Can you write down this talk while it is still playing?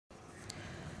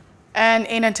And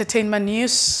in entertainment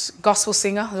news, gospel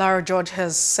singer Lara George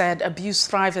has said abuse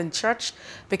thrives in church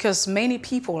because many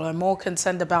people are more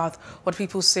concerned about what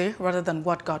people say rather than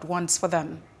what God wants for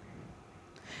them.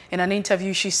 In an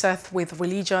interview, she said with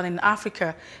religion in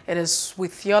Africa, it is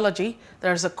with theology,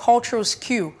 there is a cultural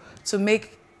skew to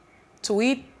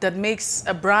it that makes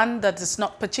a brand that is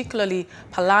not particularly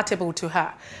palatable to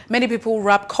her. Many people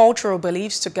wrap cultural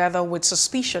beliefs together with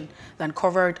suspicion, then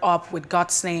cover it up with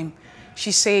God's name.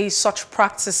 She says such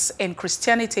practice in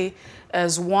Christianity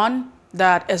is one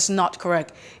that is not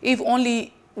correct. If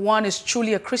only one is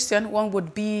truly a Christian, one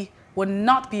would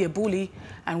not be a bully,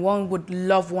 and one would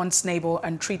love one's neighbor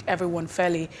and treat everyone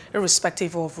fairly,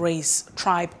 irrespective of race,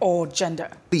 tribe, or gender.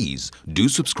 Please do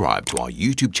subscribe to our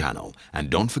YouTube channel and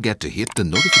don't forget to hit the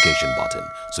notification button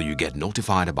so you get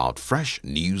notified about fresh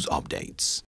news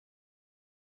updates.